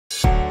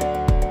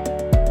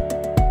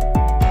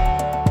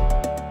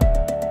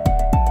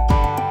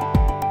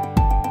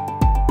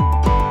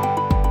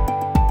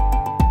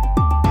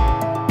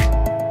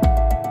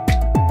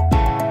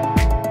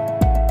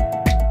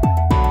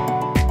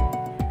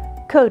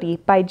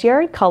Kodi by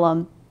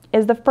Cullum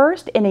is the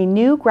first in a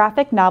new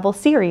graphic novel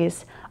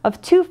series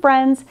of two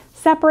friends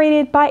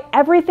separated by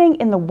everything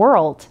in the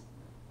world,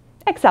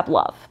 except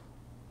love.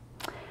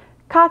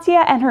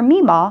 Katya and her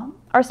Mima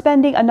are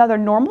spending another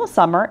normal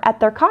summer at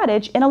their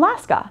cottage in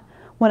Alaska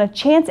when a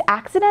chance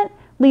accident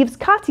leaves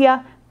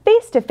Katya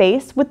face to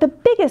face with the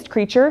biggest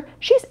creature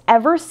she's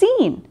ever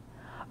seen,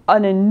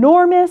 an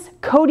enormous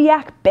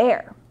Kodiak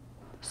bear,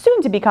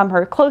 soon to become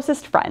her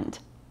closest friend.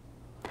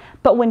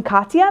 But when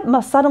Katya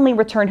must suddenly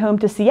return home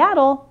to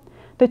Seattle,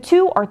 the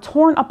two are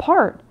torn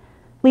apart,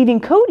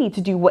 leaving Kodi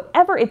to do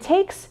whatever it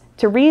takes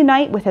to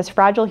reunite with his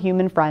fragile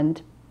human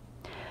friend.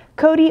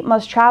 Kodi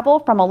must travel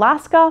from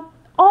Alaska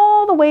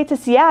all the way to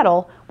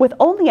Seattle with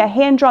only a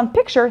hand-drawn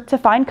picture to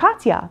find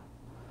Katya.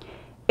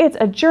 It's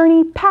a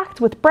journey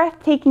packed with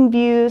breathtaking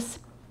views,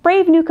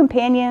 brave new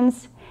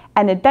companions,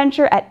 and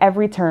adventure at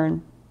every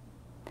turn.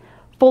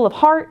 Full of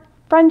heart,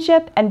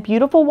 friendship, and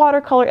beautiful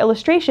watercolor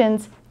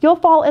illustrations, you'll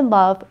fall in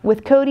love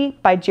with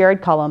Kodi by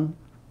Cullum.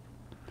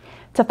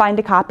 To find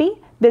a copy,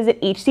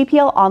 visit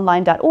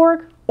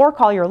hcplonline.org or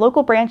call your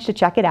local branch to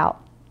check it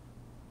out.